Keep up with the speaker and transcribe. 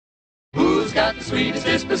who's got the sweetest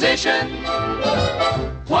disposition?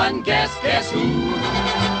 One guess who?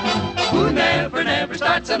 Who never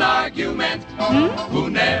starts an argument? Who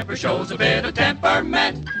never shows a bit of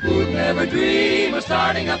temperament? Who never dream of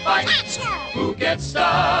starting a fight? Who gets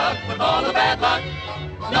stuck with all the bad luck?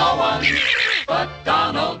 No one but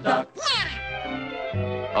Donald Duck.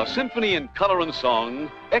 A symphony in color and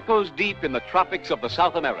song echoes deep in the tropics of the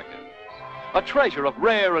South Americas. A treasure of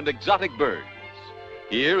rare and exotic birds.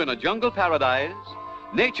 Here in a jungle paradise,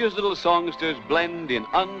 nature's little songsters blend in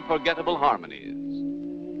unforgettable harmonies.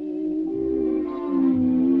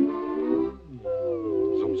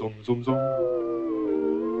 Zum, zum, zum, zum.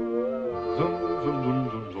 Zum, zum, zum, zum,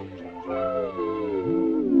 zum, zum, zum.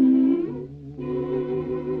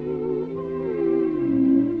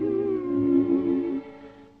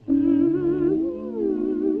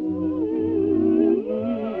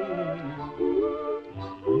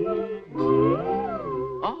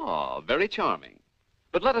 Very charming.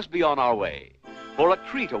 But let us be on our way, for a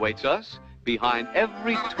treat awaits us behind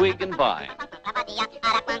every twig and vine.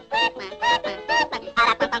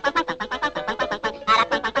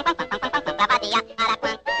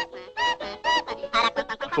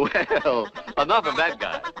 Well, enough of that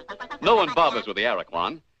guy. No one bothers with the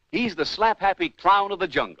Araquan. He's the slap-happy clown of the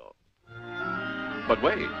jungle. But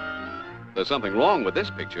wait, there's something wrong with this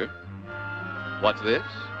picture. What's this?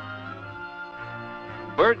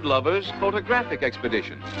 Bird Lovers Photographic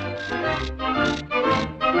Expedition.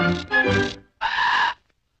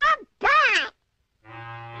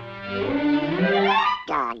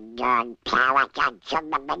 Doggone pelicans from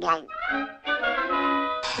the beginning.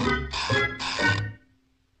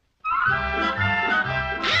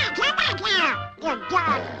 Come back here, you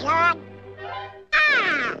doggone.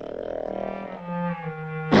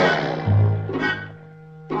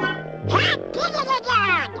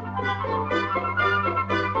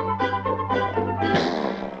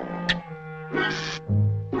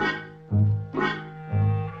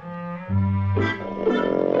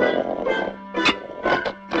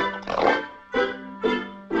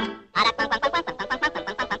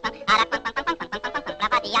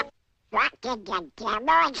 What did the devil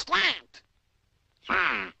is that?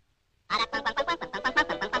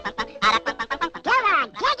 Come on,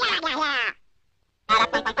 get out of here!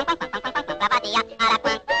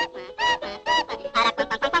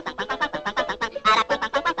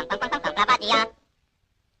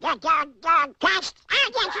 You doggone pest!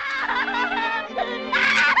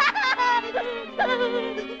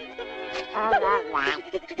 All right,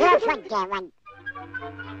 you're forgiven.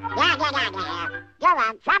 Now get out of here. You're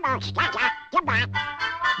on trouble, Scatter. Goodbye.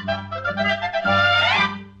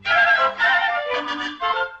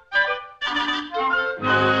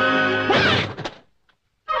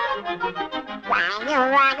 Why,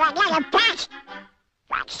 you're on another pest!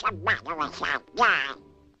 What's the matter with that guy?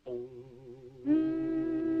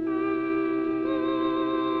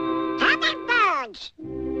 Hummingbirds!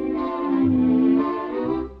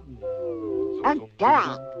 Oh, boy.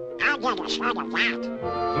 I'll get a shot of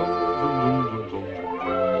that.